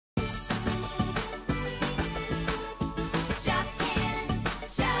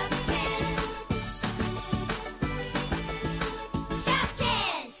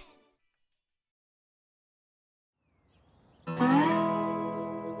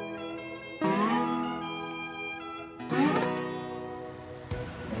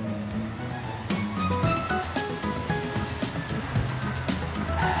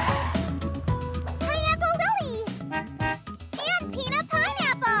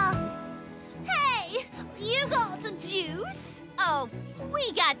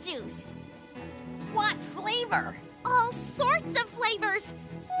we got juice. What flavor? All sorts of flavors.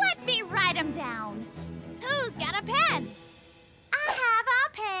 Let me write them down. Who's got a pen? I have a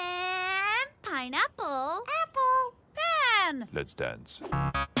pen. Pineapple. Apple. Pen. Let's dance.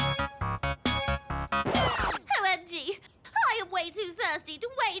 OMG. I am way too thirsty to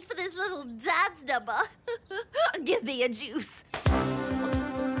wait for this little dance number. Give me a juice.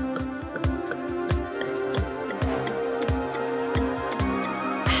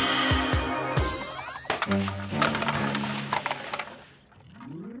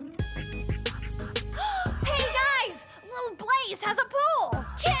 Has a pool!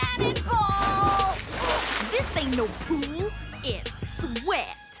 Cannonball! This ain't no pool, it's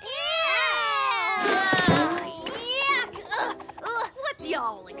sweat. Yuck! What do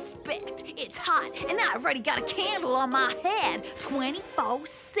y'all expect? It's hot, and I already got a candle on my head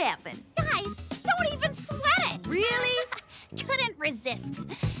 24/7. Guys, don't even sweat it! Really? Couldn't resist.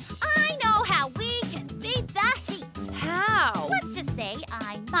 I know how we can beat the heat. How? Let's just say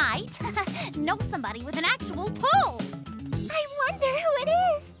I might know somebody with an actual pool. I wonder who it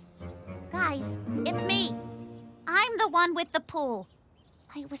is. Guys, it's me. I'm the one with the pool.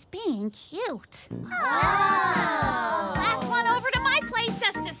 I was being cute. Oh. Last one over to my place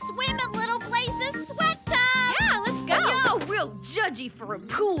has to swim in little places. Sweat time. Yeah, let's go. Y'all real judgy for a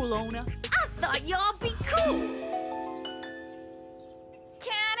pool owner. I thought y'all be cool.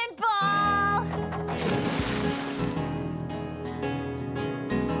 Cannonball!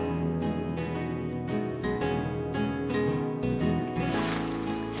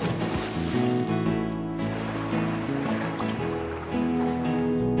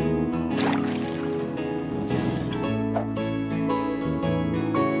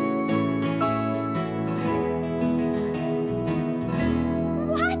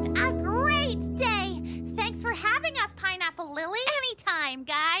 Anytime,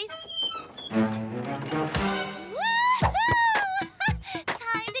 guys. Woohoo!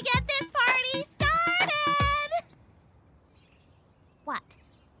 Time to get this party started. What?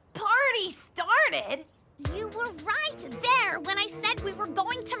 Party started? You were right there when I said we were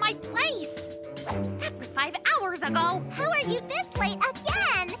going to my place. That was 5 hours ago. How are you this late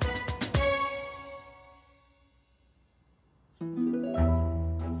again?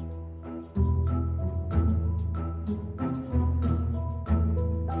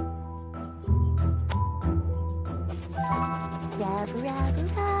 Rub, rub,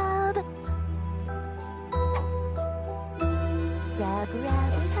 rub. Rub,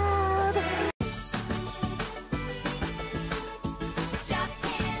 rub, rub.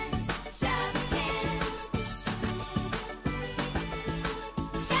 Shopkins, Shopkins.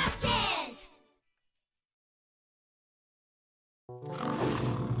 Shopkins!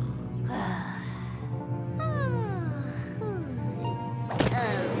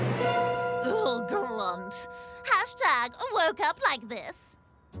 Oh, grunt. Hashtag woke up like this.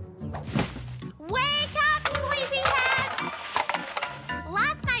 Wake up, sleepyheads!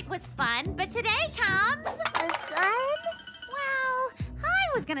 Last night was fun, but today comes... Sun? Well, I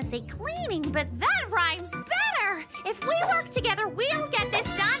was gonna say cleaning, but that rhymes better. If we work together, we'll get this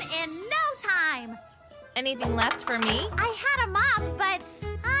done in no time. Anything left for me? I had a mop, but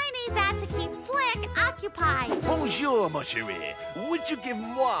I need that to keep Slick occupied. Bonjour, mon chéri. Would you give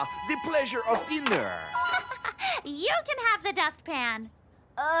moi the pleasure of dinner? You can have the dustpan.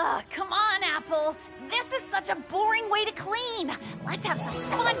 Ugh, come on, Apple. This is such a boring way to clean. Let's have some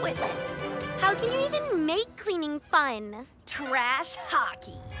fun with it. How can you even make cleaning fun? Trash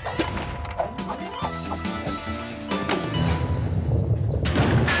hockey.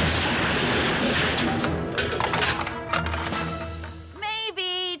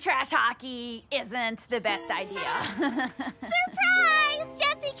 Maybe trash hockey isn't the best idea. Surprise,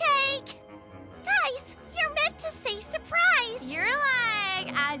 Jessicake! Guys, you're meant to say surprise. You're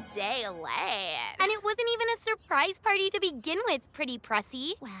like a day late. And it wasn't even a surprise party to begin with, pretty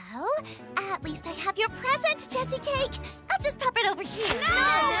Pressy. Well, at least I have your present, Jessicake. I'll just pop it over here.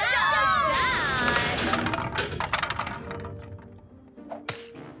 No!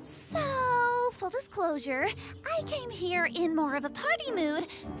 So, full disclosure, I came here in more of a party mood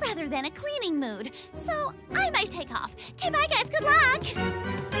rather than a cleaning mood. So, I might take off. Okay, bye guys, good luck.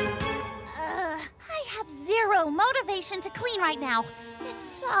 I have zero motivation to clean right now. It's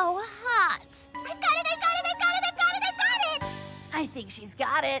so hot. I've got it, I've got it, I've got it, I've got it, I've got it! I think she's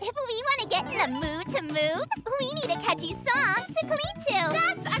got it. If we want to get in the mood to move, we need a catchy song to clean to.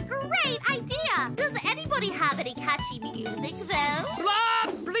 That's a great idea! Does anybody have any catchy music, though?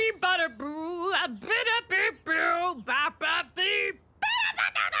 Blah, bleep, butter, boo, a bit of beep, boo, bop, bop, beep.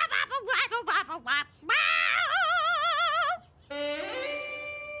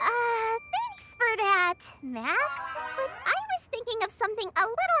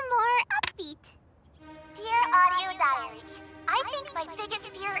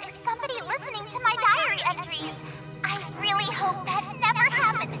 fear is somebody listening to my diary entries. I really hope that never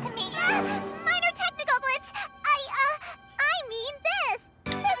happens to me. Minor technical glitch. I mean this.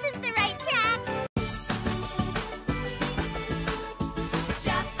 This is the right track.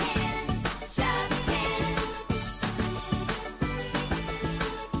 Shopkins, Shopkins,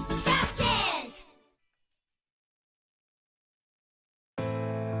 Shopkins.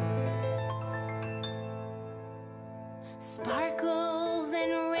 Sparkles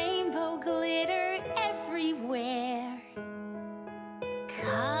and rainbow glitter everywhere.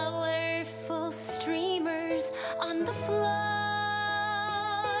 Colorful streamers on the floor.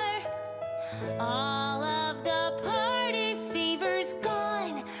 All of the party fever's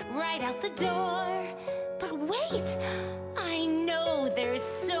gone right out the door. But wait, I know there's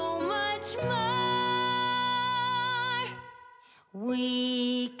so much more.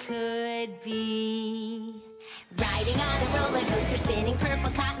 We could be riding on a roller coaster, spinning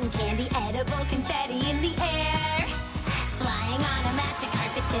purple cotton candy, edible confetti in the air. Flying on a magic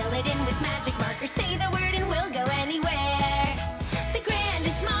carpet, fill it in with magic markers, say the word and we'll go anywhere. The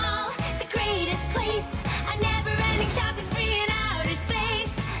grandest mall, the greatest place, a never-ending shopping spree in outer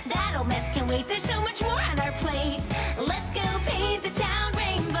space. That old mess can wait, there's so much more on our plate. Let's go paint the town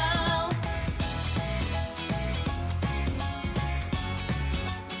rainbow.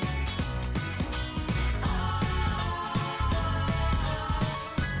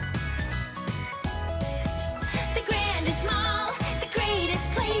 The grandest mall, the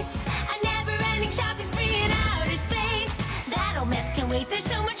greatest place, a never-ending shopping spree in outer space. That old mess can wait, there's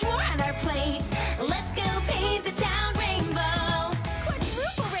so much more on our plate. Let's go paint the town rainbow.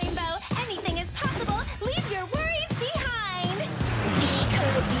 Quadruple rainbow, anything is possible. Leave your worries behind. We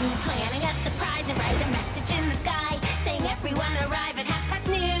could be planning a surprise and write a message in the sky, saying everyone arrive at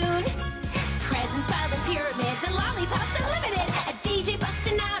noon. Presents piled in pyramids and lollipops unlimited. A DJ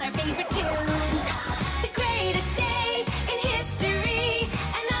busting out our favorite tunes. The greatest day in history,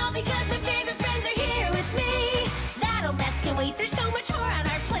 and all because my favorite friends are here with me. That old mess can wait, there's so much more on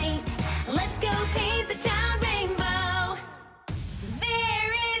our plate. Let's go paint the town rainbow.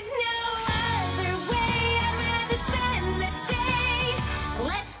 There is no other way, I'd rather spend the day.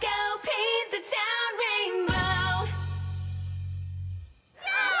 Let's go paint the town rainbow.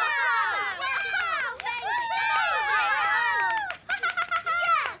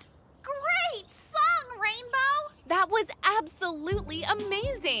 Great song, Rainbow! That was absolutely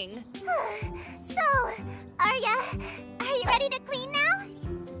amazing. So, are you ready to clean now?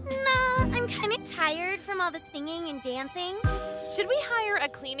 No, I'm kind of tired from all the singing and dancing. Should we hire a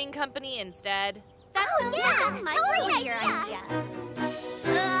cleaning company instead? That sounds like a totally your idea.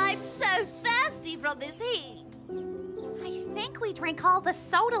 I'm so thirsty from this heat. I think we drank all the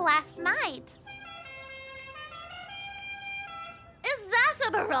soda last night. Is that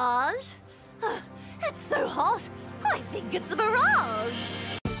a mirage? It's so hot. I think it's a mirage.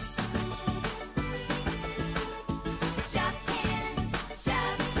 Shopkins,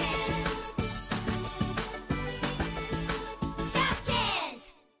 Shopkins,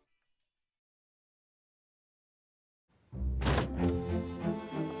 Shopkins.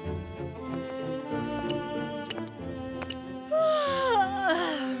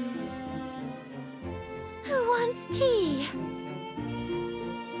 Who wants tea?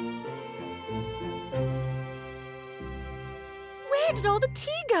 Where did all the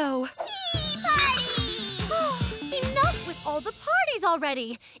tea go? Tea party! Enough with all the parties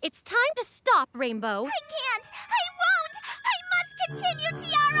already. It's time to stop, Rainbow. I can't! I won't! I must continue,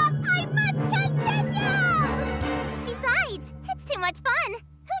 Tiara! I must continue! Besides, it's too much fun.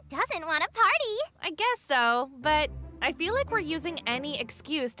 Who doesn't want a party? I guess so, but I feel like we're using any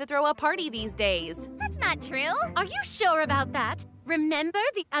excuse to throw a party these days. That's not true. Are you sure about that? Remember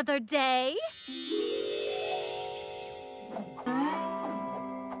the other day?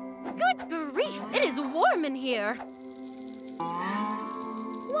 Good grief, it is warm in here.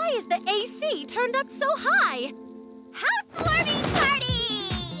 Why is the AC turned up so high? Housewarming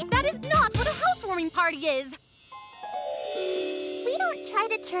party! That is not what a housewarming party is. We don't try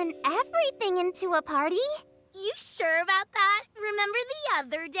to turn everything into a party. You sure about that? Remember the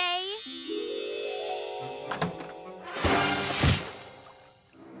other day?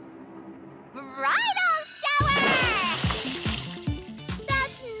 Bridal shower!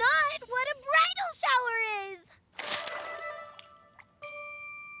 That's not what a bridal shower is.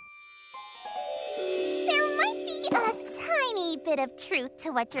 There might be a tiny bit of truth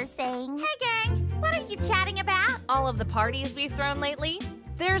to what you're saying. Hey, gang. What are you chatting about? All of the parties we've thrown lately.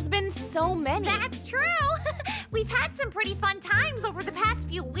 There's been so many. That's true. We've had some pretty fun times over the past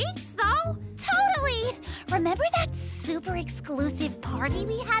few weeks, though. Totally. Remember that super exclusive party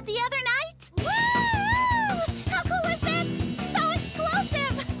we had the other night? Woo! How cool is this? So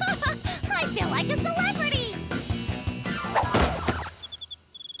exclusive. I feel like a celebrity.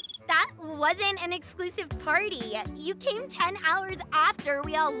 That wasn't an exclusive party. You came 10 hours after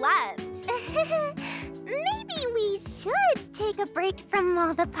we all left. Maybe we should take a break from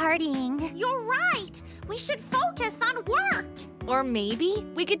all the partying. You're right. We should focus on work. Or maybe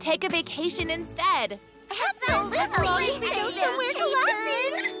we could take a vacation instead. Absolutely. We go somewhere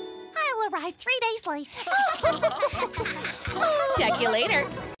relaxing. I'll arrive 3 days late. Check you later.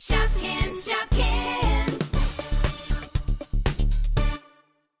 Shopkins, Shopkins.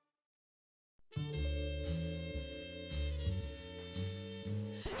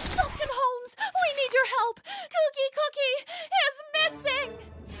 Shopkin Holmes, we need your help. Cookie is missing.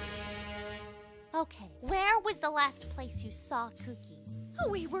 Okay, where was the last place you saw Cookie?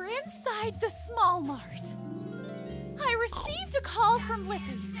 We were inside the small mart. I received a call from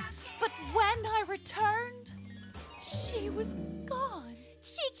Lippy, but when I returned, she was gone.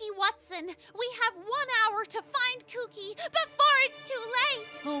 Cheeky Watson, we have 1 hour to find Cookie before it's too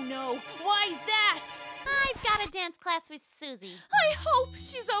late. Oh no, why's that? I've got a dance class with Susie. I hope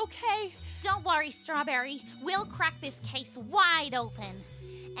she's okay. Don't worry, Strawberry. We'll crack this case wide open.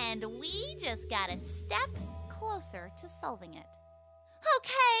 And we just got a step closer to solving it.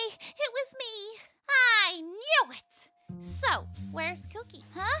 Okay, it was me. I knew it. So, where's Cookie?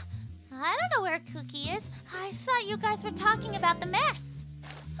 Huh? I don't know where Cookie is. I thought you guys were talking about the mess.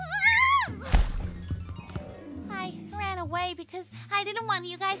 I ran away because I didn't want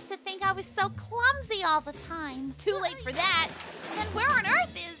you guys to think I was so clumsy all the time. Too late for that. Then where on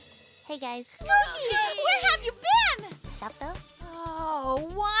earth is... Hey guys. Cookie, where have you been? Shop though? Oh,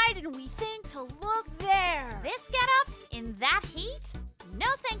 why didn't we think to look there? This getup? In that heat? No,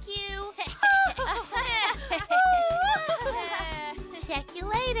 thank you. Check you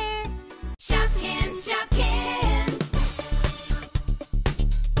later. Shopkins, Shopkins.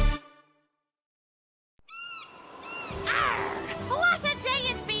 What a day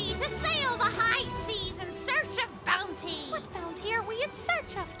it be to sail the high seas in search of bounty. What bounty are we in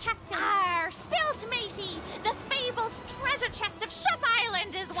search of, Captain? Spilt matey, the fabled treasure chest of Shop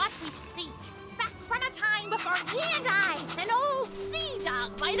Island is what we seek. Back from a time before he and I, an old sea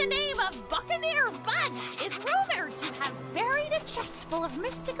dog by the name of Buccaneer Bud, is rumored to have buried a chest full of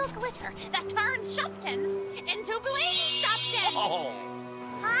mystical glitter that turns Shopkins into Bling Shopkins. Oh.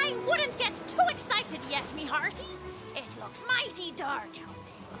 I wouldn't get too excited yet, me hearties. It looks mighty dark out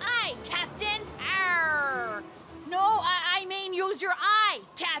there. Aye, Captain. Arr. No, I mean use your eye,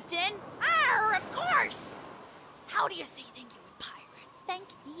 Captain. Arr, of course. How do you say thank you in pirate? Thank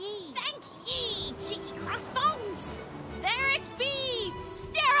ye. Thank ye, cheeky crossbones. There it be.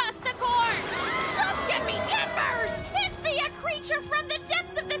 Stare us to course. Shopkin me timbers. It be a creature from the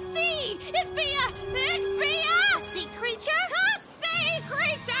depths of the sea. It be a sea creature. A sea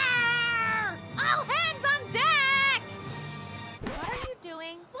creature. All hands on deck. What are you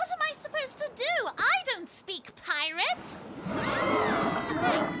doing? What am I supposed to do? I don't speak pirate.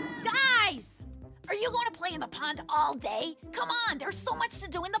 Guys, are you going to play in the pond all day? Come on, there's so much to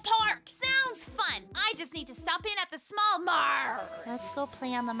do in the park. Sounds fun. I just need to stop in at the small bar. Let's go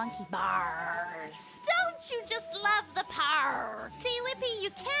play on the monkey bars. Don't you just love the pars? See, Lippy,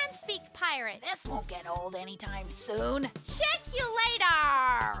 you can speak pirate. This won't get old anytime soon. Check you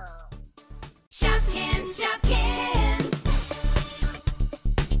later. Shopkins, Shopkins.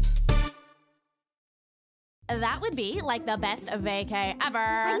 That would be like the best vacay ever.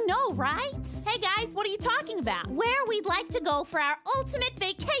 I know, right? Hey guys, what are you talking about? Where we'd like to go for our ultimate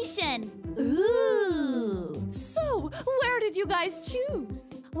vacation. Ooh. So, where did you guys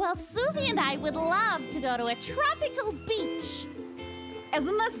choose? Well, Susie and I would love to go to a tropical beach.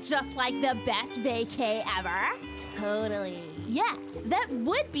 Isn't this just like the best vacay ever? Totally. Yeah, that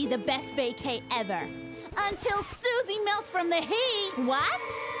would be the best vacay ever. Until Susie melts from the heat. What?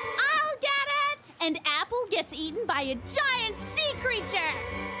 I'll get it! And Apple gets eaten by a giant sea creature.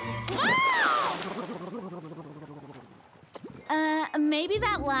 Maybe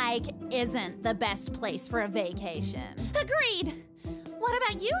that, like, isn't the best place for a vacation. Agreed. What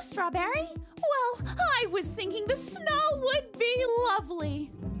about you, Strawberry? Well, I was thinking the snow would be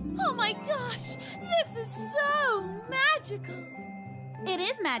lovely. Oh my gosh, this is so magical. It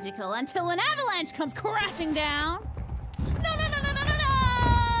is magical until an avalanche comes crashing down. No!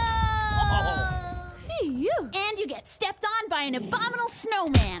 Phew. And you get stepped on by an abominable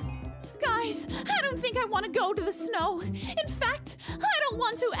snowman. Guys, I don't think I want to go to the snow. In fact, I don't don't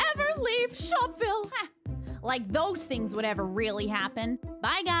want to ever leave Shopville. Like those things would ever really happen.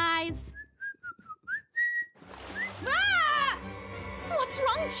 Bye, guys. Ah! What's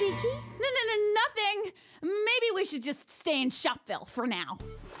wrong, Cheeky? No, nothing. Maybe we should just stay in Shopville for now.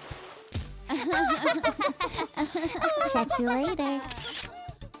 Check you later.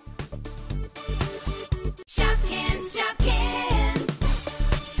 Shopkins, Shopkins.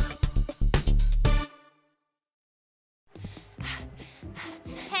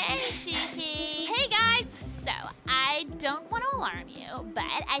 Hey, Cheeky. Hey, guys. So, I don't want to alarm you,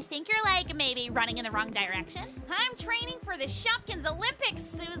 but I think you're like maybe running in the wrong direction. I'm training for the Shopkins Olympics,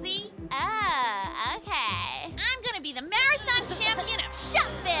 Susie. Oh, okay. I'm gonna be the marathon champion of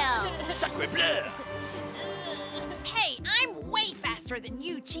Shopville. Sacre bleu! Hey, I'm way faster than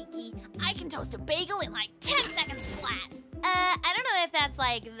you, Cheeky. I can toast a bagel in like 10 seconds flat. I don't know if that's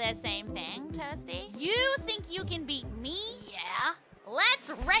like the same thing, Toasty. You think you can beat me? Yeah.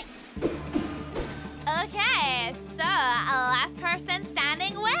 Let's race. Okay, so last person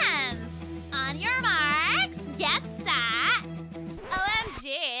standing wins. On your marks, get set. OMG,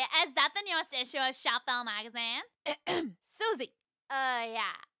 is that the newest issue of Shopville magazine? Susie.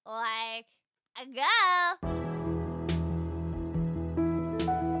 Yeah, like, go.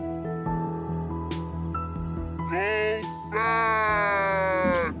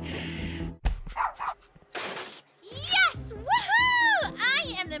 Yes! Woohoo!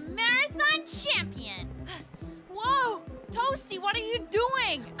 I am the marathon champion. Whoa! Toasty, what are you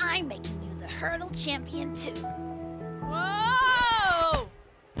doing? I'm making you the hurdle champion too. Whoa!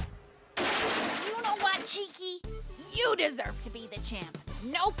 You know what, Cheeky? You deserve to be the champ.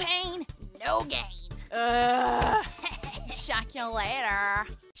 No pain, no gain. Check you later.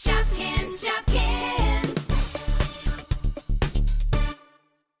 Shopkins, Shopkins.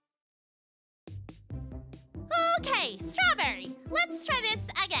 Okay, Strawberry, let's try this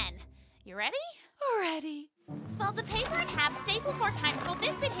again. You ready? Ready. Fold the paper in half, staple 4 times, fold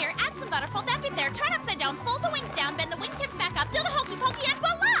this bit here, add some butter, fold that bit there, turn upside down, fold the wings down, bend the wingtips back up, do the hokey pokey, and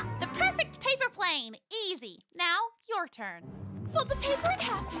voila! The perfect paper plane. Easy. Now, your turn. Fold the paper in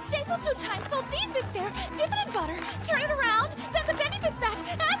half, staple 2 times, fold these bits there, dip it in butter, turn it around, bend the bendy bits back,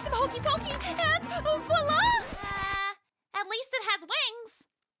 add some hokey pokey, and voila! At least it has wings.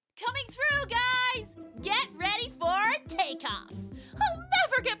 Coming through, guys! Get ready for takeoff. I'll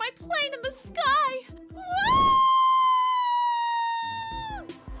never get my plane in the sky. Whoa!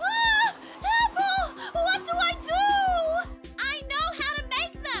 Ah! Apple! What do I do? I know how to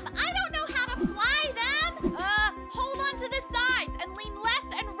make them. I don't know how to fly them. Hold on to the sides and lean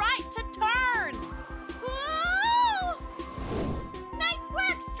left and right to turn. Whoa! Nice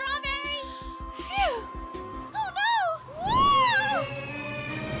work, Strawberry. Phew. Oh no! Whoa!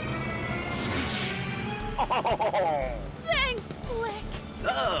 Thanks, Slick.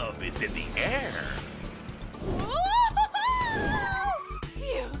 Love is in the air.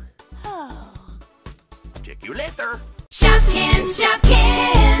 Phew. Oh. Check you later. Shopkins,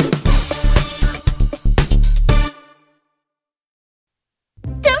 Shopkins.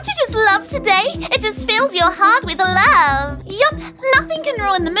 Don't you just love today? It just fills your heart with love. Yup, nothing can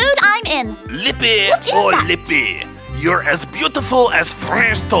ruin the mood I'm in. Lippy, What is oh that? Lippy, you're as beautiful as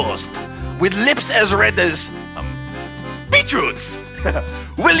French toast, with lips as red as beetroots.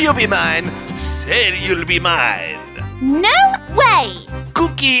 Will you be mine? Say you'll be mine. No way!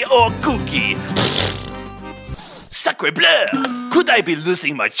 Cookie or cookie? Sacre bleu! Could I be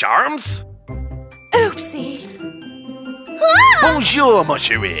losing my charms? Oopsie. Ah! Bonjour, mon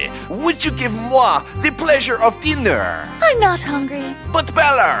chéri. Would you give moi the pleasure of dinner? I'm not hungry. But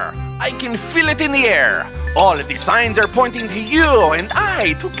Bella, I can feel it in the air. All the signs are pointing to you and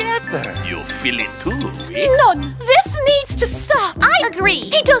I together. You feel it too, eh? None. This needs to stop. I agree.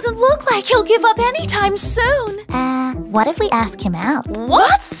 He doesn't look like he'll give up anytime soon. What if we ask him out?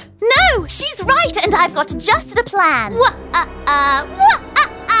 What? No, she's right, and I've got just the plan.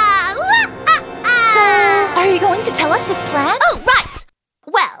 So, are you going to tell us this plan? Oh, right.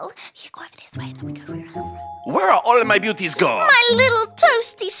 Well, you go over this way, and then we go around. Where are all my beauties gone? My little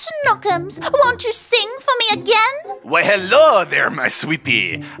toasty snookums, won't you sing for me again? Why, hello there, my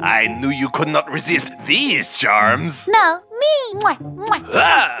sweetie. I knew you could not resist these charms. No, me. Mwah, mwah.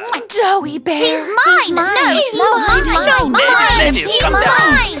 Ah! Doughy Bear. He's mine. No, He's mine. mine. Ladies, He's calm mine.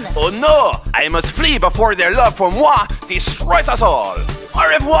 down. Oh no, I must flee before their love for moi destroys us all. Au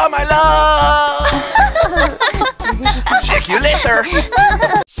revoir, my love. Check you later.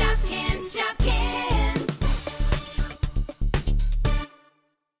 Shopkins, Shopkins.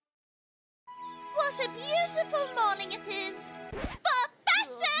 What a beautiful morning it is. For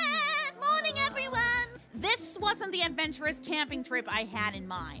fashion! Morning, everyone. This was wasn't the adventurous camping trip I had in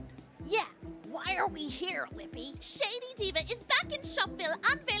mind. Yeah, why are we here, Lippy? Shady Diva is back in Shopville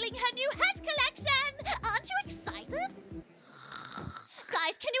unveiling her new hat collection. Aren't you excited?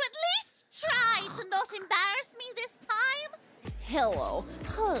 Guys, can you at least try to not embarrass me this time? Hello,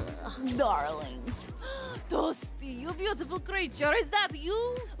 darlings. Toasty, you beautiful creature, is that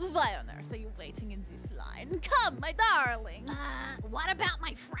you? Why on earth are you waiting in this line? Come, my darling. What about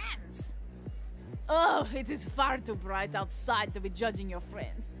my friends? Oh, it is far too bright outside to be judging your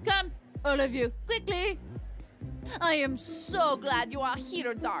friends. Come, all of you, quickly. I am so glad you are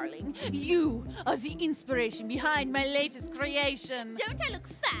here, darling. You are the inspiration behind my latest creation. Don't I look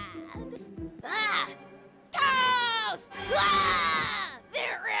fab? Ah! Toast! Ah!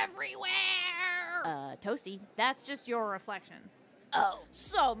 They're everywhere! Toasty, that's just your reflection. Oh.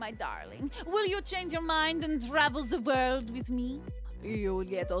 So, my darling, will you change your mind and travel the world with me? You will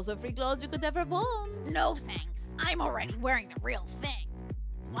get all the free clothes you could ever want. No thanks. I'm already wearing the real thing.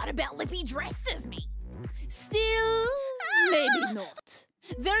 What about Lippy dressed as me? Still, maybe not.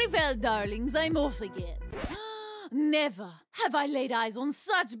 Very well, darlings, I'm off again. Never have I laid eyes on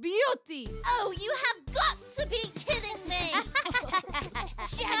such beauty. Oh, you have got to be kidding me.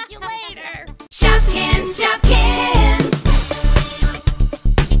 Check you later. Shopkins, Shopkins.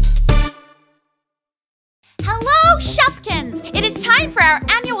 Hello, Shopkins! It is time for our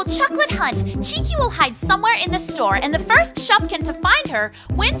annual chocolate hunt. Cheeky will hide somewhere in the store, and the first Shopkin to find her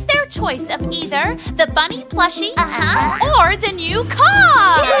wins their choice of either the bunny plushie or the new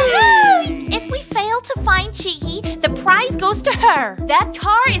car. Yay! If we fail to find Cheeky, the prize goes to her. That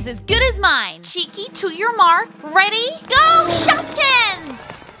car is as good as mine. Cheeky, to your mark. Ready? Go, Shopkins!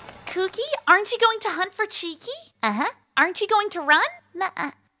 Cookie, aren't you going to hunt for Cheeky? Aren't you going to run?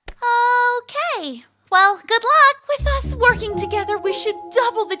 Okay. Well, good luck. With us working together, we should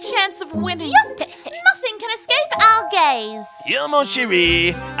double the chance of winning. Yup! Nothing can escape our gaze. Here, mon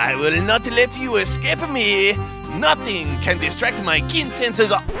chéri, I will not let you escape me. Nothing can distract my keen senses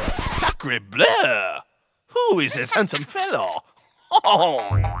of... Sacre bleu! Who is this handsome fellow?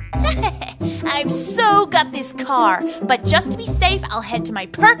 Oh. I've so got this car, but just to be safe, I'll head to my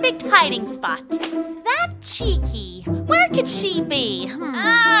perfect hiding spot. That Cheeky, where could she be? Oh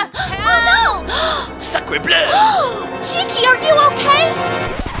no! Sacre bleu! Cheeky, are you okay?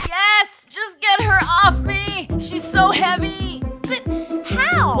 Yes, just get her off me. She's so heavy. But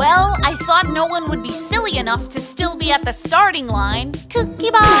how? Well, I thought no one would be silly enough to still be at the starting line.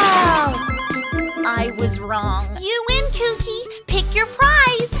 Cookie ball! I was wrong. You win, Cookie. Pick your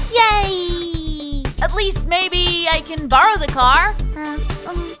prize. Yay! At least maybe I can borrow the car.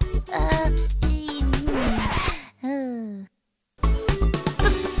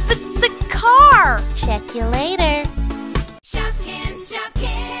 The car! Check you later. Shopkins,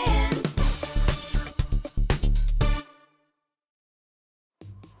 Shopkins.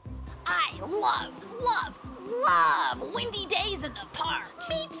 I love windy days in the park.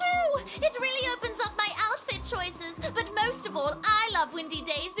 Me too! It really opens up my outfit choices. But most of all, I love windy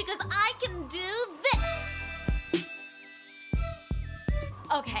days because I can do this.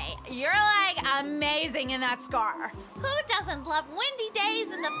 Okay, you're like amazing in that scar. Who doesn't love windy days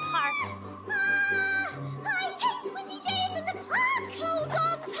in the park? I hate windy days in the park! Hold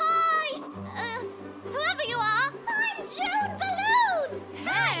on tight! Whoever you are, I'm June Balloon!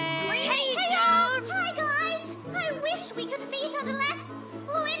 Hey, June! Hi, guys! I wish we could meet under less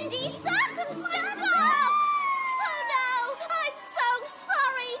windy circumstances! Oh no! I'm so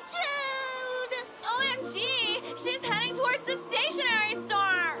sorry, June! OMG, she's heading towards the stationery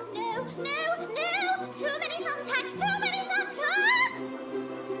store. No! Too many thumbtacks! Too many thumbtacks!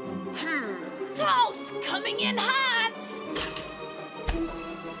 Toast coming in hot.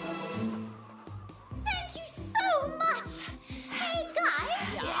 Thank you so much! Hey, guys!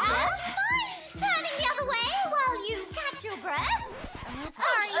 Would you mind turning the other way while you catch your breath? Sorry.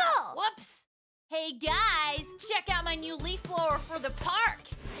 Oh, sure! Whoops. Hey guys, check out my new leaf blower for the park.